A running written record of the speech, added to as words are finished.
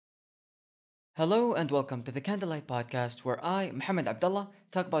Hello and welcome to the Candlelight Podcast, where I, Mohamed Abdalla,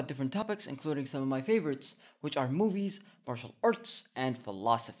 talk about different topics, including some of my favorites, which are movies, martial arts, and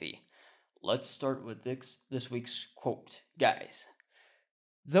philosophy. Let's start with this week's quote. Guys,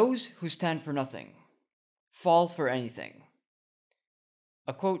 those who stand for nothing fall for anything.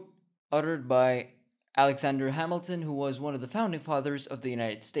 A quote uttered by Alexander Hamilton, who was one of the founding fathers of the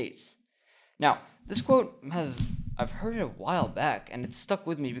United States. Now, this quote I've heard it a while back, and it stuck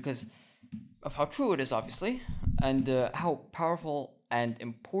with me because of how true it is, obviously, and how powerful and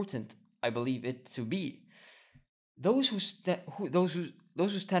important I believe it to be. Those who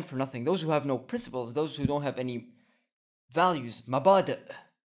stand for nothing, those who have no principles, those who don't have any values, mabada,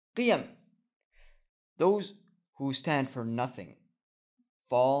 qiyam, those who stand for nothing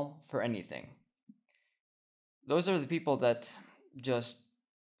fall for anything. Those are the people that just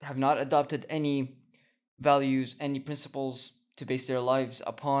have not adopted any values, any principles to base their lives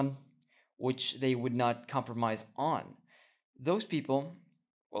upon, which they would not compromise on. Those people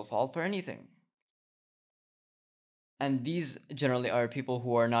will fall for anything. And these generally are people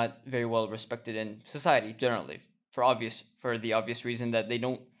who are not very well respected in society generally, for the obvious reason that they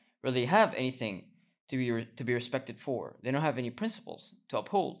don't really have anything to be respected for. They don't have any principles to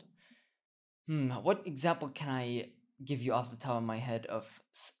uphold. What example can I give you off the top of my head of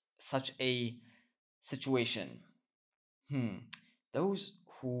such a situation? Those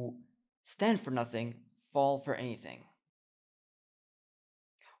who stand for nothing fall for anything.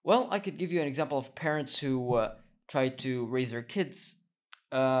 Well, I could give you an example of parents who try to raise their kids.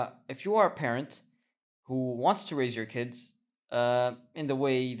 If you are a parent who wants to raise your kids in the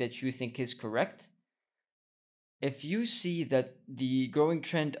way that you think is correct, if you see that the growing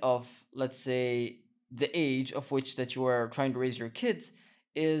trend of, let's say, the age of which that you are trying to raise your kids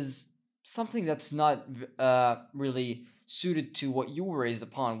is something that's not really suited to what you were raised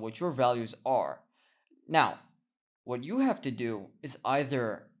upon, what your values are. Now, what you have to do is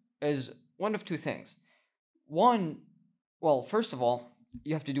one of two things. One, well, first of all,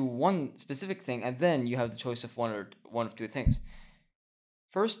 you have to do one specific thing, and then you have the choice of one of two things.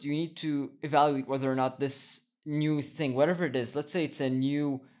 First, you need to evaluate whether or not this new thing, whatever it is, let's say it's a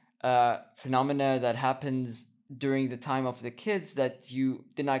new phenomena that happens during the time of the kids that you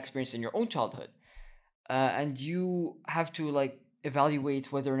did not experience in your own childhood, and you have to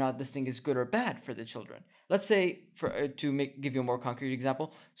evaluate whether or not this thing is good or bad for the children. Let's say, for give you a more concrete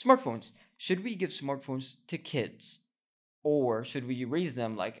example, smartphones. Should we give smartphones to kids, or should we raise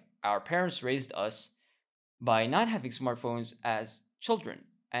them like our parents raised us by not having smartphones as children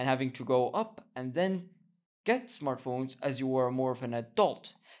and having to grow up and then get smartphones as you were more of an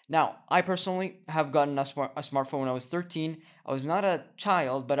adult? Now, I personally have gotten a smartphone when I was 13. I was not a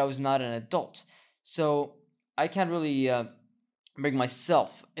child, but I was not an adult. So I can't really bring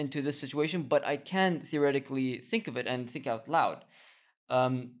myself into this situation, but I can theoretically think of it and think out loud.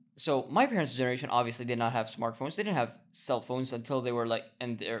 So my parents' generation obviously did not have smartphones. They didn't have cell phones until they were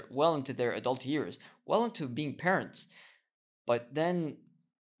well into their adult years, well into being parents. But then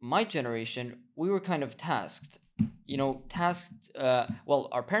my generation, we were kind of tasked.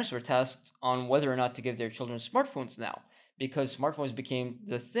 Our parents were tasked on whether or not to give their children smartphones now, because smartphones became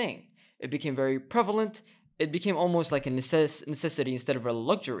the thing. It became very prevalent. It became almost like a necessity instead of a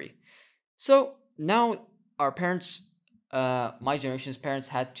luxury. So now our parents, my generation's parents,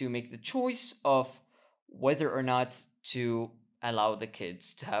 had to make the choice of whether or not to allow the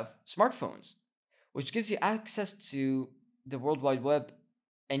kids to have smartphones, which gives you access to the World Wide Web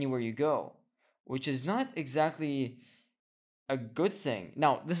anywhere you go, which is not exactly a good thing.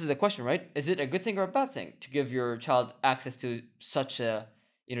 Now, this is the question, right? Is it a good thing or a bad thing to give your child access to such a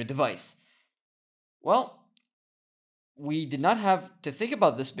device? Well, we did not have to think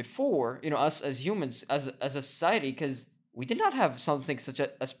about this before, us as humans, as a society, because we did not have something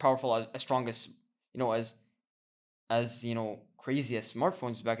as powerful, as strong as, as crazy as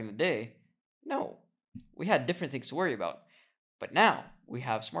smartphones back in the day. No, we had different things to worry about. But now we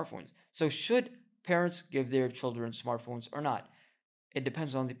have smartphones. So should parents give their children smartphones or not? It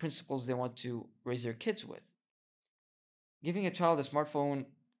depends on the principles they want to raise their kids with. Giving a child a smartphone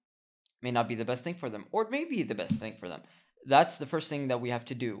may not be the best thing for them, or it may be the best thing for them. That's the first thing that we have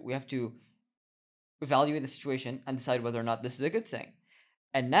to do. We have to evaluate the situation and decide whether or not this is a good thing.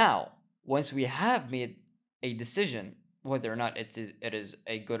 And now, once we have made a decision whether or not it is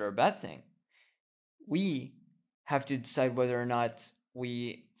a good or bad thing, we have to decide whether or not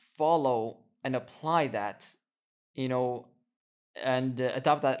we follow and apply that, and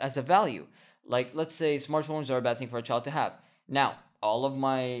adopt that as a value. Like, let's say smartphones are a bad thing for a child to have. Now, all of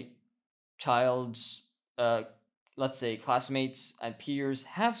my child's, let's say, classmates and peers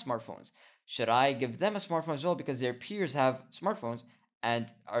have smartphones. Should I give them a smartphone as well because their peers have smartphones and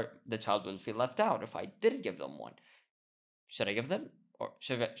the child will feel left out if I didn't give them one? Should I give them or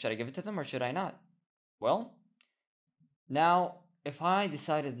should I give it to them or should I not? Well, now if I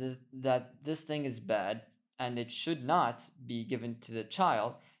decided that this thing is bad and it should not be given to the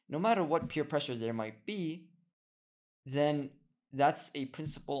child, no matter what peer pressure there might be, then that's a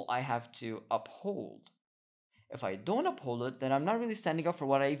principle I have to uphold. If I don't uphold it, then I'm not really standing up for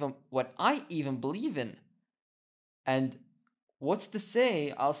what I even believe in. And what's to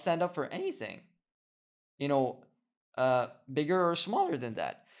say I'll stand up for anything, you know, bigger or smaller than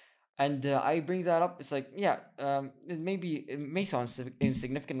that? And I bring that up. It's like, yeah, it may sound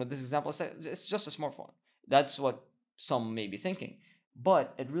insignificant with this example. It's just a smartphone. That's what some may be thinking,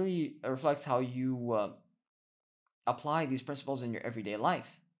 but it really reflects how you apply these principles in your everyday life,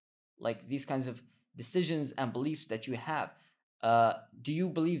 like these kinds of decisions and beliefs that you have. Do you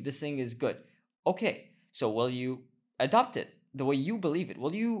believe this thing is good? Okay, so will you adopt it the way you believe it?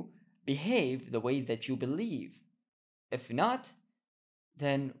 Will you behave the way that you believe? If not,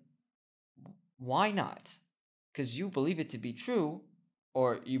 then why not? Because you believe it to be true,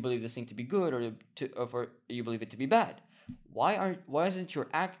 or you believe this thing to be good, or you believe it to be bad. Why aren't your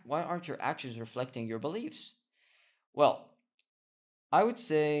actions reflecting your beliefs? Well, I would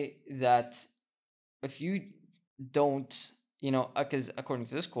say that if you don't, because according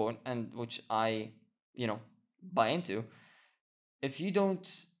to this quote, and which I, you know, buy into, if you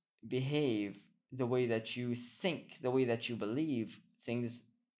don't behave the way that you think, the way that you believe things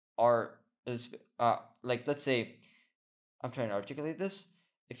are, like, let's say, I'm trying to articulate this.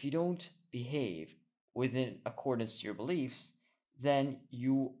 If you don't behave within accordance to your beliefs, then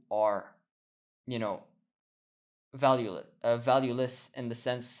you are, you know, valueless in the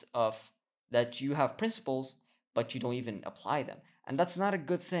sense of that you have principles, but you don't even apply them, and that's not a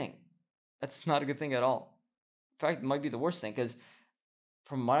good thing. That's not a good thing at all. In fact, it might be the worst thing because,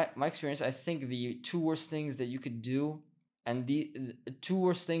 from my experience, I think the two worst things that you could do, and the two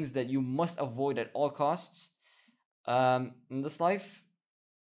worst things that you must avoid at all costs, in this life,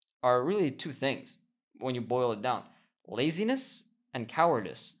 are really two things when you boil it down: laziness and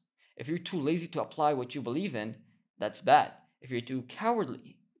cowardice. If you're too lazy to apply what you believe in, that's bad. If you're too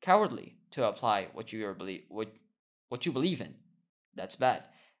cowardly to apply what you believe in, that's bad.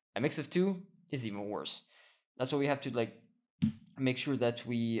 A mix of two is even worse. That's what we have to, like, make sure that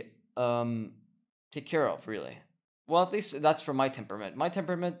we take care of, really. Well, at least that's for my temperament. My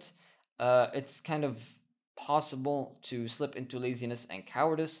temperament, it's kind of possible to slip into laziness and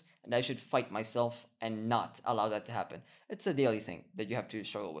cowardice, and I should fight myself and not allow that to happen. It's a daily thing that you have to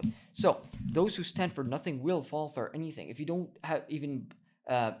struggle with. So those who stand for nothing will fall for anything. If you don't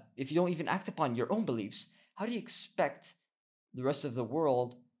even act upon your own beliefs, how do you expect the rest of the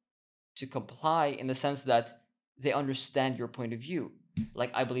world to comply, in the sense that they understand your point of view?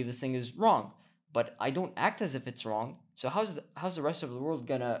 Like, I believe this thing is wrong, but I don't act as if it's wrong. So how's the rest of the world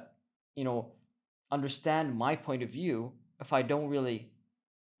gonna, you know, understand my point of view if I don't really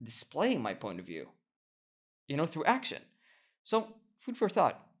display my point of view, through action? So, food for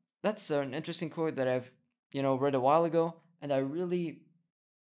thought. That's an interesting quote that I've, read a while ago, and I really,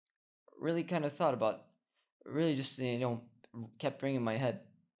 really kind of thought about, really just, kept ringing in my head,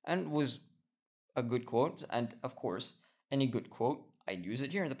 and was a good quote. And of course, any good quote, I'd use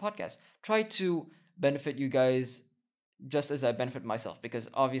it here in the podcast. Try to benefit you guys just as I benefit myself, because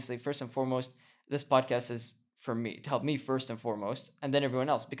obviously, first and foremost, this podcast is for me, to help me first and foremost, and then everyone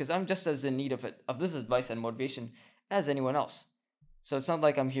else, because I'm just as in need of this advice and motivation as anyone else. So it's not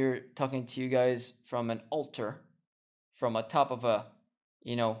like I'm here talking to you guys from an altar, from a top of a,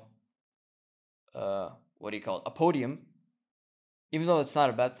 you know, what do you call it, a podium. Even though it's not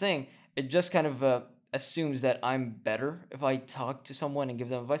a bad thing, it just kind of assumes that I'm better if I talk to someone and give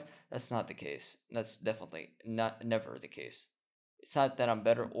them advice. That's not the case. That's definitely never the case. It's not that I'm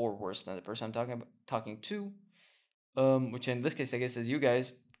better or worse than the person I'm talking to, which in this case I guess is you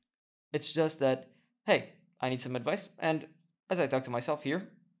guys. It's just that, hey, I need some advice, and as I talk to myself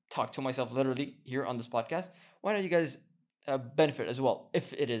literally here on this podcast, why don't you guys benefit as well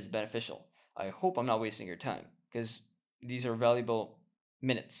if it is beneficial? I hope I'm not wasting your time, because these are valuable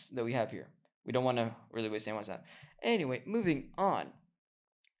minutes that we have here. We don't want to really waste anyone's time. Anyway, moving on.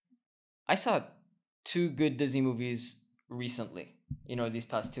 I saw two good Disney movies recently, these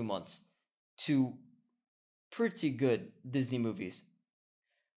past 2 months. Two pretty good Disney movies.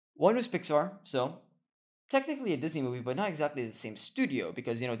 One was Pixar, so technically a Disney movie, but not exactly the same studio,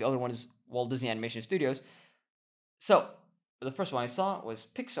 because, the other one is Walt Disney Animation Studios. So, the first one I saw was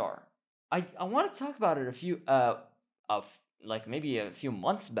Pixar. I want to talk about it maybe a few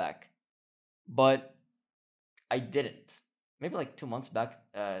months back, but I didn't. Maybe like 2 months back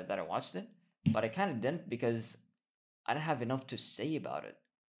that I watched it, but I kind of didn't because I didn't have enough to say about it.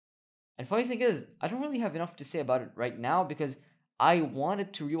 And funny thing is, I don't really have enough to say about it right now because I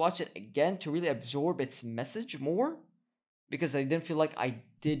wanted to rewatch it again to really absorb its message more because I didn't feel like I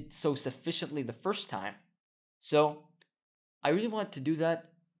did so sufficiently the first time. So I really want to do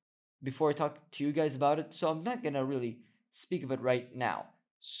that before I talk to you guys about it. So I'm not gonna really speak of it right now.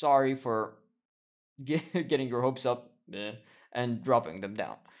 Sorry for getting your hopes up and dropping them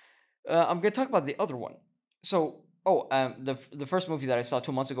down. I'm gonna talk about the other one. So, the first movie that I saw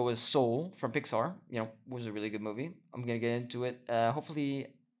 2 months ago was Soul from Pixar. Was a really good movie. I'm gonna get into it. Hopefully,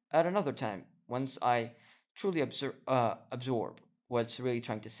 at another time once I truly absorb what it's really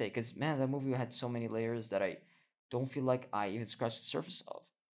trying to say. Because man, that movie had so many layers that I don't feel like I even scratched the surface of.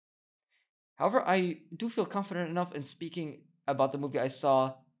 However, I do feel confident enough in speaking about the movie I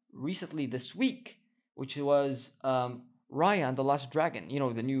saw recently this week, which was Raya and the Last Dragon,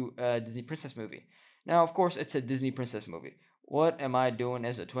 the new Disney princess movie. Now, of course, it's a Disney princess movie. What am I doing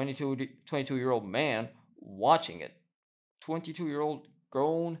as a 22-year-old man watching it? 22-year-old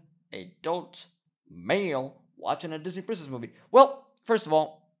grown adult male watching a Disney princess movie. Well, first of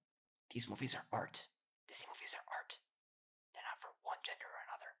all, these movies are art. Disney movies are art. They're not for one gender or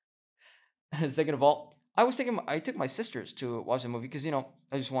another. Second of all, I took my sisters to watch the movie because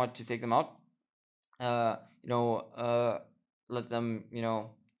I just wanted to take them out. Uh, you know, uh, Let them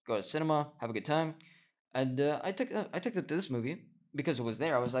go to cinema, have a good time, and I took them to this movie because it was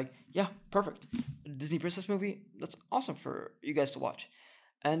there. I was like, yeah, perfect, Disney princess movie. That's awesome for you guys to watch,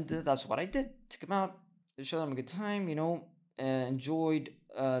 and that's what I did. Took them out, showed them a good time. Enjoyed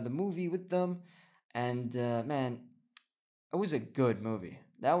the movie with them, and man, it was a good movie.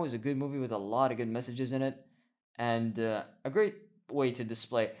 That was a good movie with a lot of good messages in it, and a great way to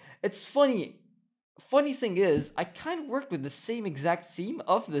display. It's funny. Funny thing is, I kind of worked with the same exact theme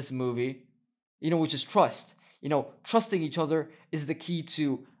of this movie, which is trust. Trusting each other is the key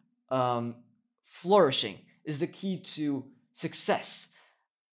to um, flourishing, is the key to success.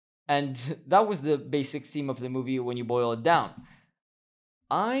 And that was the basic theme of the movie when you boil it down.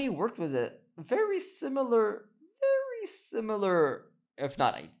 I worked with a very similar, if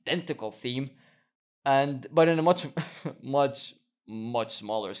not identical theme, but in a much, much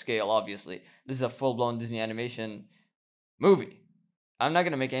smaller scale. Obviously, this is a full blown Disney animation movie. I'm not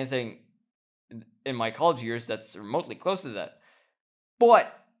gonna make anything in my college years that's remotely close to that,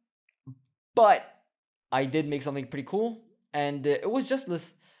 but I did make something pretty cool, and it was just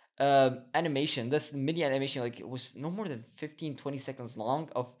this animation, this mini animation, like it was no more than 15-20 seconds long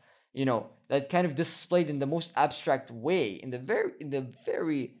of that kind of displayed in the most abstract way, in a very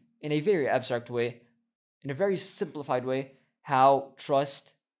abstract way, in a very simplified way, how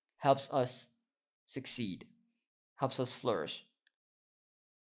trust helps us succeed, helps us flourish.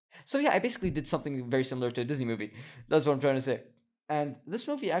 So yeah, I basically did something very similar to a Disney movie. That's what I'm trying to say. And this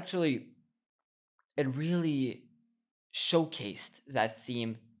movie actually, it really showcased that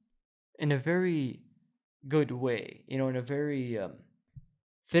theme in a very good way, in a very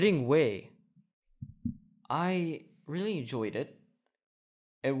fitting way. I really enjoyed it.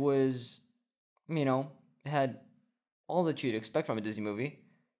 It was, it had all that you'd expect from a Disney movie,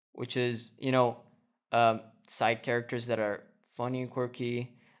 which is, side characters that are funny and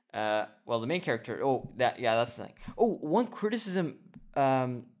quirky. Well, the main character. Oh, that's the thing. Oh, one criticism.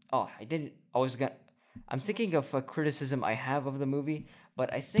 I didn't. I was gonna. I'm thinking of a criticism I have of the movie,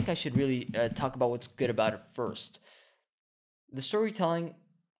 but I think I should really talk about what's good about it first. The storytelling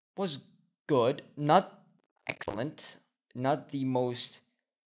was good, not excellent, not the most,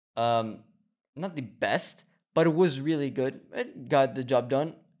 um, not the best, but it was really good. It got the job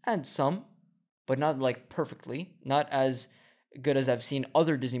done, and some, but not like perfectly, not as good as I've seen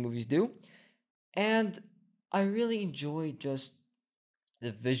other Disney movies do. And I really enjoyed just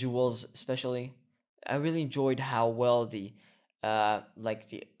the visuals, especially. I really enjoyed how well the like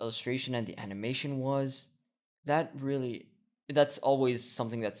the illustration and the animation was. That really, that's always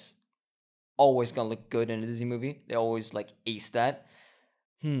something that's always gonna look good in a Disney movie. They always like ace that.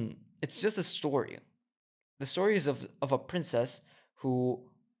 It's just a story. The story is of a princess who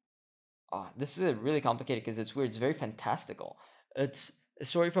this is really complicated because it's weird. It's very fantastical. It's a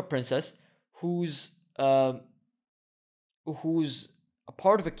story of a princess who's um who's a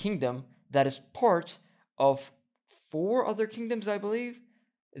part of a kingdom that is part of four other kingdoms, I believe,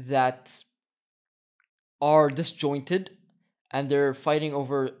 that are disjointed, and they're fighting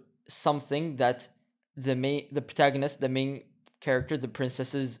over something that the protagonist, the main character, the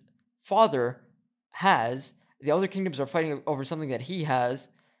princess's father has. The other kingdoms are fighting over something that he has,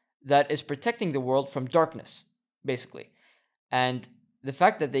 that is protecting the world from darkness, basically. And the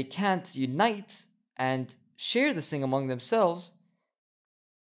fact that they can't unite and share this thing among themselves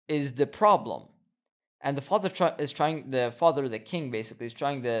is the problem. And the father, the king, basically, is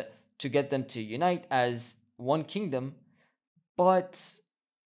trying to get them to unite as one kingdom, but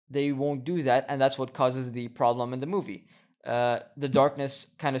they won't do that, and that's what causes the problem in the movie. The darkness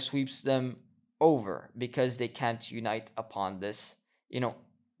kind of sweeps them over because they can't unite upon this.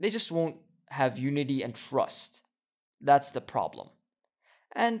 They just won't have unity and trust. That's the problem.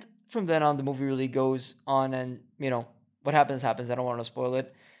 And from then on, the movie really goes on, and what happens happens. I don't want to spoil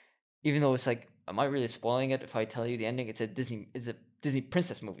it, even though it's like, am I really spoiling it if I tell you the ending? It's a Disney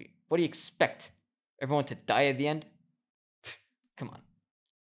princess movie. What do you expect? Everyone to die at the end? Come on.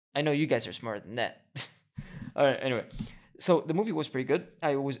 I know you guys are smarter than that. All right. Anyway, so the movie was pretty good.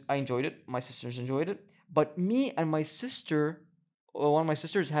 I enjoyed it. My sisters enjoyed it. But me and my sister, one of my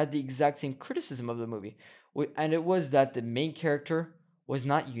sisters, had the exact same criticism of the movie, and it was that the main character was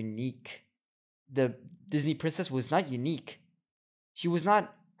not unique. The Disney princess was not unique. She was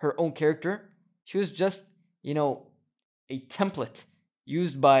not her own character. She was just, a template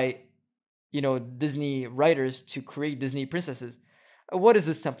used by, Disney writers to create Disney princesses. What is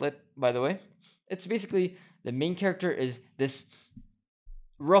this template, by the way? It's basically the main character is this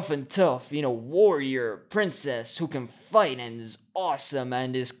rough and tough, warrior princess who can fight and is awesome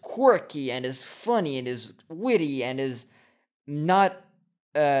and is quirky and is funny and is witty and is not,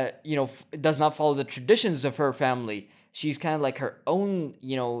 does not follow the traditions of her family. She's kind of like her own,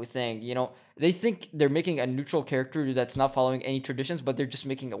 thing. They think they're making a neutral character that's not following any traditions, but they're just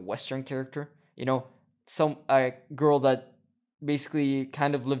making a Western character. Some girl that basically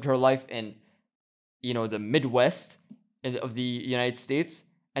kind of lived her life in, the Midwest of the United States,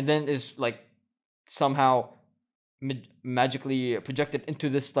 and then is like somehow magically projected into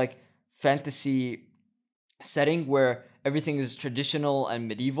this like fantasy setting where everything is traditional and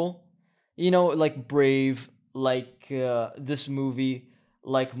medieval. Like Brave, like this movie,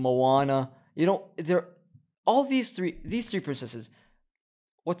 like Moana. They're all these three princesses.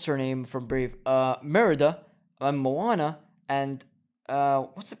 What's her name from Brave? Merida, Moana, and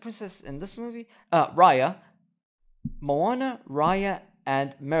what's the princess in this movie? Raya. Moana, Raya,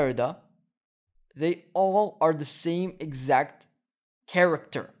 and Merida. They all are the same exact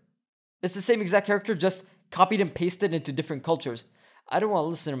character. It's the same exact character, just copied and pasted into different cultures. I don't want to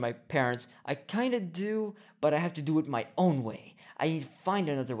listen to my parents. I kind of do, but I have to do it my own way. I need to find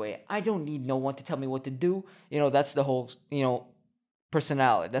another way. I don't need no one to tell me what to do. That's the whole,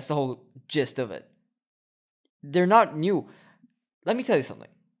 personality. That's the whole gist of it. They're not new. Let me tell you something.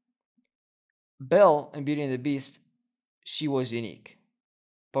 Belle in Beauty and the Beast, she was unique.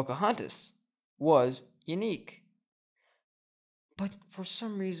 Pocahontas was unique. But for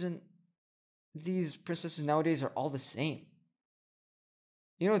some reason, these princesses nowadays are all the same.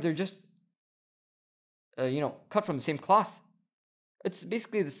 They're just, cut from the same cloth. It's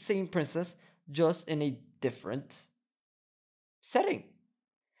basically the same princess, just in a different setting.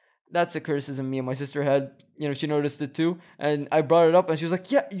 That's a criticism me and my sister had. She noticed it too, and I brought it up, and she was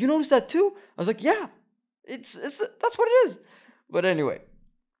like, "Yeah, you noticed that too?" I was like, "Yeah, it's that's what it is." But anyway,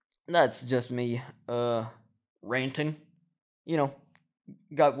 that's just me ranting.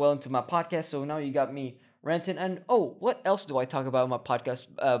 Got well into my podcast, so now you got me ranting. And what else do I talk about in my podcast?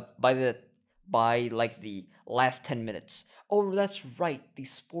 By like the last 10 minutes. Oh, that's right, the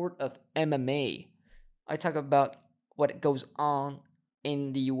sport of MMA. I talk about what goes on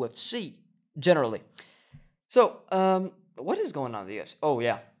in the UFC generally. So, what is going on in the UFC? Oh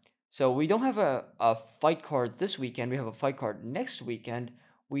yeah. So we don't have a fight card this weekend. We have a fight card next weekend.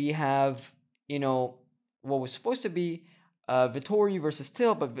 We have, what was supposed to be Vittori versus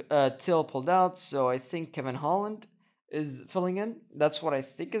Till, but Till pulled out, so I think Kevin Holland is filling in. That's what I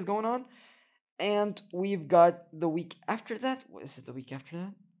think is going on. And we've got the week after that. What is it, the week after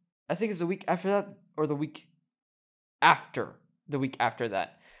that? I think it's the week after that, or the week after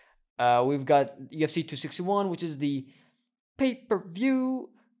that. We've got UFC 261, which is the pay-per-view.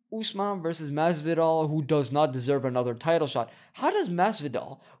 Usman versus Masvidal, who does not deserve another title shot. How does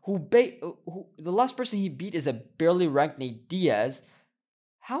Masvidal, who the last person he beat is a barely ranked Nate Diaz,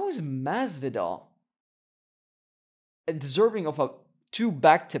 how is Masvidal deserving of two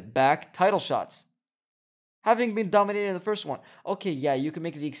back-to-back title shots, having been dominated in the first one? Okay, yeah, you can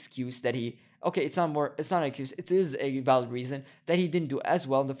make the excuse that it's not an excuse, it is a valid reason that he didn't do as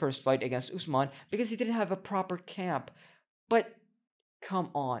well in the first fight against Usman because he didn't have a proper camp. But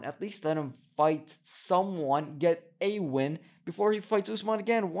come on, at least let him fight someone, get a win before he fights Usman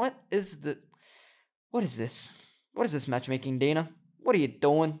again. What is this? What is this matchmaking, Dana? What are you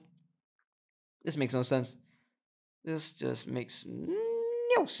doing? This makes no sense. This just makes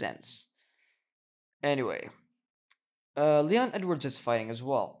no sense. Anyway, Leon Edwards is fighting as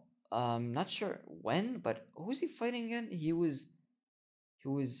well. Not sure when, but who's he fighting again? He was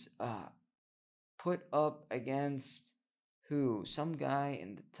put up against who? Some guy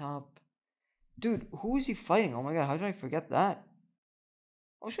in the top. Dude, who is he fighting? Oh my god, how did I forget that?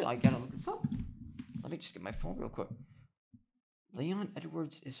 Oh shit, I gotta look this up. Let me just get my phone real quick. Leon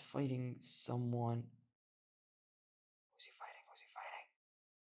Edwards is fighting someone. Who's he fighting?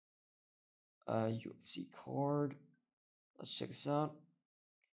 UFC card. Let's check this out.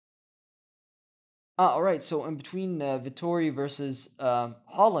 All right. So in between Vittori versus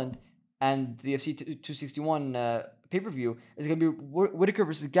Holland and the UFC 261 pay-per-view is gonna be Whitaker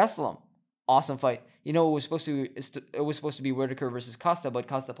versus Gastelum. Awesome fight. You know, it was supposed to be Whitaker versus Costa, but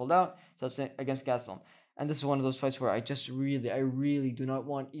Costa pulled out, so it's against Gastelum. And this is one of those fights where I really do not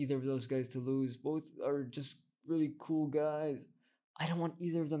want either of those guys to lose. Both are just really cool guys. I don't want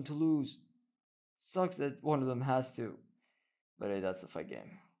either of them to lose. Sucks that one of them has to, but hey, that's the fight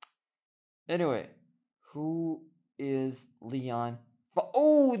game. Anyway, who is Leon?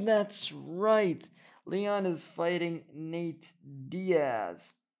 Oh, that's right. Leon is fighting Nate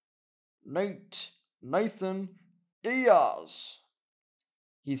Diaz. Nathan Diaz.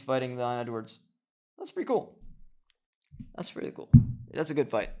 He's fighting Leon Edwards. That's pretty cool. That's pretty cool. That's a good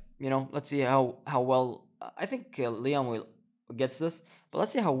fight. You know, let's see how well. I think Leon will gets this, but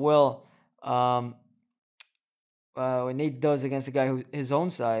let's see how well Nate does against a guy who's his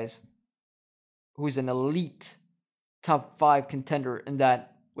own size, who's an elite top 5 contender in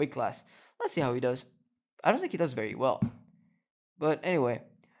that weight class. Let's see how he does. I don't think he does very well. But anyway,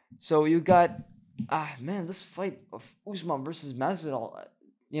 so you got, this fight of Usman versus Masvidal,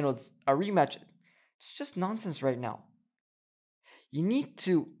 it's a rematch. It's just nonsense right now. You need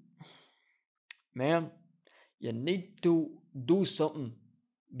to do something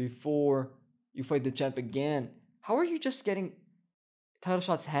before you fight the champ again. How are you just getting title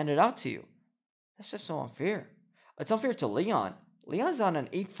shots handed out to you? That's just so unfair. It's unfair to Leon. Leon's on an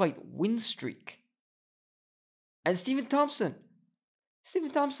 8-fight win streak. And Stephen Thompson,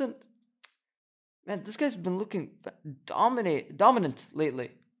 man, this guy's been looking dominant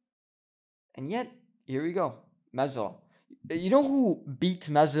lately. And yet, here we go. Masvidal. You know who beat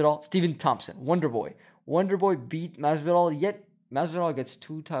Masvidal? Stephen Thompson, Wonderboy. Wonderboy beat Masvidal, yet Masvidal gets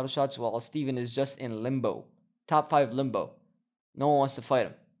 2 title shots while Stephen is just in limbo. Top 5 limbo. No one wants to fight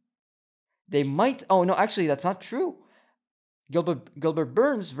him. They might... Oh, no, actually, that's not true. Gilbert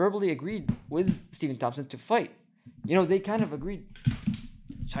Burns verbally agreed with Stephen Thompson to fight. They kind of agreed...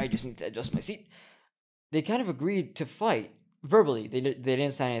 Sorry, I just need to adjust my seat. They kind of agreed to fight verbally. They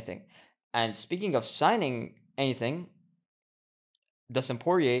didn't sign anything. And speaking of signing anything, Dustin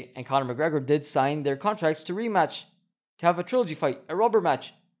Poirier and Conor McGregor did sign their contracts to rematch, to have a trilogy fight, a rubber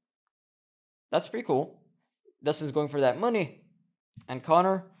match. That's pretty cool. Dustin's going for that money. And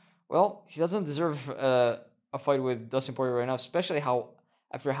Conor, well, he doesn't deserve a fight with Dustin Poirier right now, especially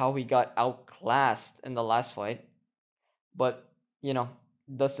after how he got outclassed in the last fight. But,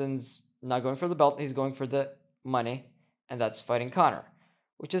 Dustin's not going for the belt. He's going for the money, and that's fighting Conor,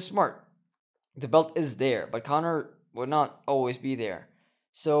 which is smart. The belt is there, but Conor will not always be there.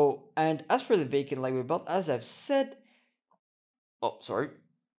 So, and as for the vacant lightweight belt, as I've said,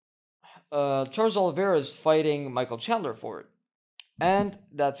 Charles Oliveira is fighting Michael Chandler for it. And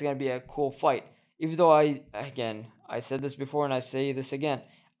that's going to be a cool fight. Even though I said this before and I say this again,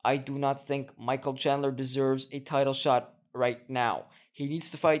 I do not think Michael Chandler deserves a title shot right now. He needs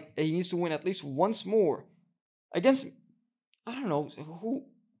to fight, he needs to win at least once more against, I don't know,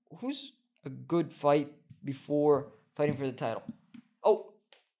 who's a good fight before fighting for the title?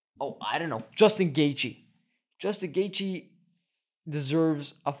 I don't know. Justin Gaethje. Justin Gaethje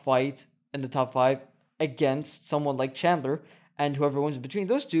deserves a fight in the top 5 against someone like Chandler, and whoever wins between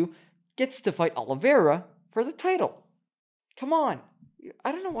those two gets to fight Oliveira for the title. Come on.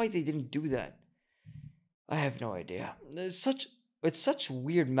 I don't know why they didn't do that. I have no idea. It's such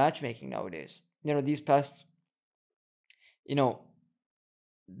weird matchmaking nowadays. These past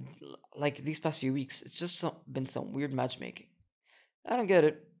few weeks, it's just been some weird matchmaking. I don't get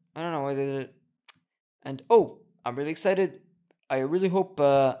it. I don't know why they did it. And I'm really excited. I really hope,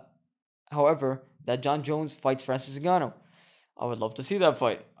 however, that John Jones fights Francis Ngannou. I would love to see that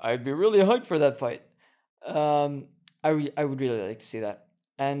fight. I'd be really hyped for that fight. I would really like to see that.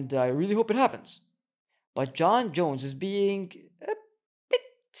 And I really hope it happens. But John Jones is being a bit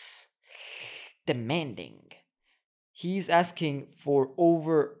demanding. He's asking for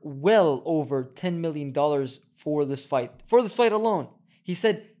well over $10 million for this fight. For this fight alone. He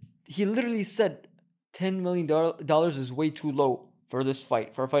said he literally said $10 million is way too low for this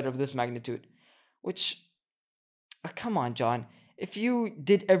fight, for a fight of this magnitude. Which, come on, John. If you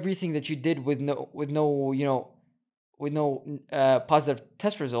did everything that you did with no positive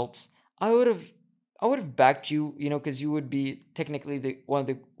test results, I would have I would have backed you, because you would be technically the one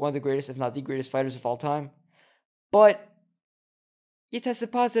of the greatest, if not the greatest fighters of all time. But you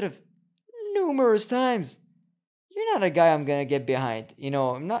tested positive numerous times. You're not a guy I'm gonna get behind.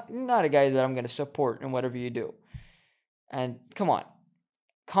 I'm not a guy that I'm gonna support in whatever you do. And come on,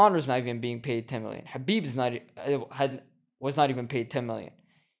 Connor's not even being paid 10 million. Habib's not had was not even paid 10 million.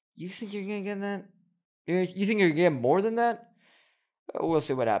 You think you're gonna get that? You think you're gonna get more than that? We'll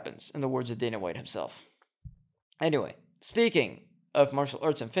see what happens, in the words of Dana White himself. Anyway, speaking of martial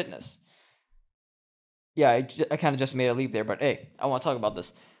arts and fitness, yeah, I kind of just made a leap there, but hey, I want to talk about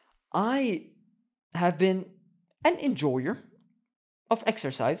this. I have been an enjoyer of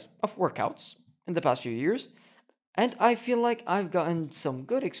exercise, of workouts in the past few years, and I feel like I've gotten some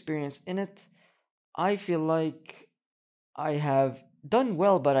good experience in it. I feel like I have done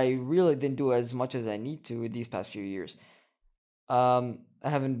well, but I really didn't do as much as I need to these past few years. I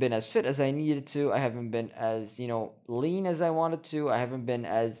haven't been as fit as I needed to. I haven't been as, lean as I wanted to. I haven't been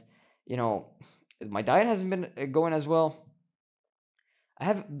as, my diet hasn't been going as well. I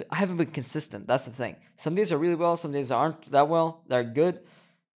haven't been consistent. That's the thing. Some days are really well, some days aren't that well. They're good.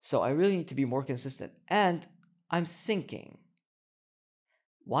 So I really need to be more consistent. And I'm thinking,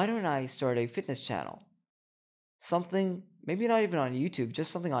 why don't I start a fitness channel? Something, maybe not even on YouTube,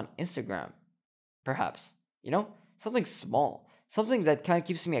 just something on Instagram, perhaps. Something small. Something that kind of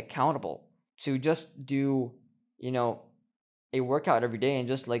keeps me accountable to just do, a workout every day and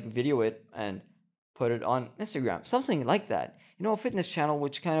just like video it and put it on Instagram. Something like that. A fitness channel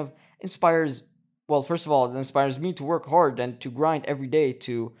which kind of inspires, well, first of all, it inspires me to work hard and to grind every day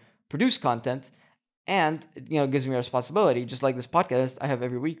to produce content. And, gives me a responsibility, just like this podcast I have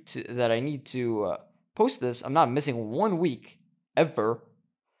every week that I need to post this. I'm not missing 1 week ever.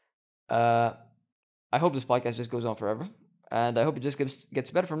 I hope this podcast just goes on forever. And I hope it just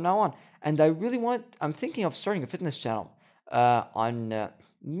gets better from now on. And I'm thinking of starting a fitness channel on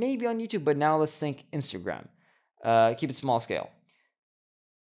maybe on YouTube, but now let's think Instagram. Keep it small scale.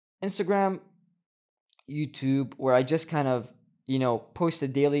 Instagram, YouTube, where I just kind of, post a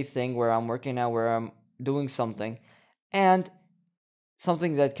daily thing where I'm working out, where I'm doing something, and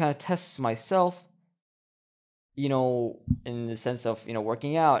something that kind of tests myself, in the sense of,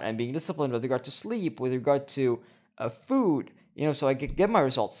 working out and being disciplined with regard to sleep, with regard to food, so I could get my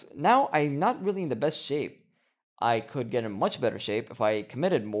results. Now I'm not really in the best shape. I could get in much better shape if I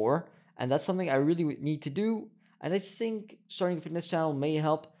committed more, and that's something I really need to do. And I think starting a fitness channel may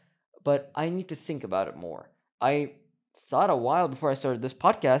help, but I need to think about it more. I thought a while before I started this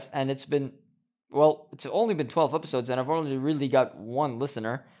podcast, and it's only been 12 episodes, and I've only really got one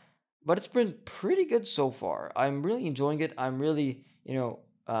listener, but it's been pretty good so far. I'm really enjoying it. I'm really,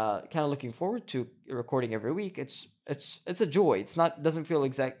 kind of looking forward to recording every week. It's a joy. Doesn't feel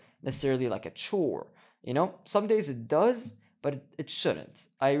necessarily like a chore. Some days it does, but it shouldn't.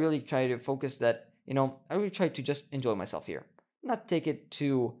 I really try to focus that, I really try to just enjoy myself here. Not take it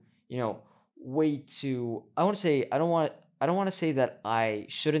to, way too, I don't want to say that I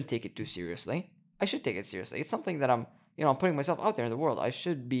shouldn't take it too seriously. I should take it seriously. It's something that I'm putting myself out there in the world. I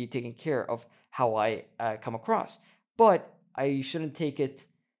should be taking care of how I come across. But I shouldn't take it,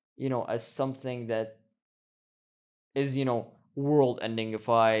 as something that is, world ending if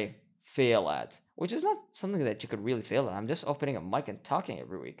I fail at, which is not something that you could really fail at. I'm just opening a mic and talking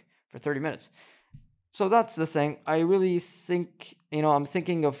every week for 30 minutes. So that's the thing. I really think, I'm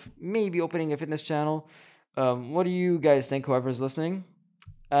thinking of maybe opening a fitness channel. What do you guys think, whoever's listening?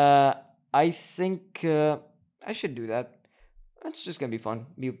 I think I should do that. It's just going to be fun.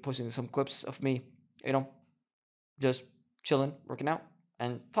 Me posting some clips of me, just chilling, working out,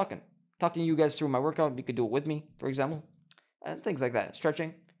 and talking to you guys through my workout. You could do it with me, for example, and things like that.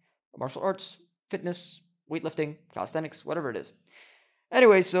 Stretching, martial arts, fitness, weightlifting, calisthenics, whatever it is.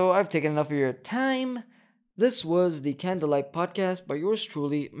 Anyway, so I've taken enough of your time. This was the Candlelight Podcast by yours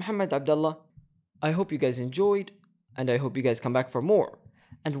truly, Mohamed Abdalla. I hope you guys enjoyed, and I hope you guys come back for more.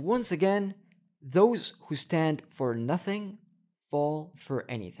 And once again, those who stand for nothing fall for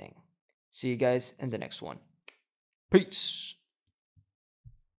anything. See you guys in the next one. Peace.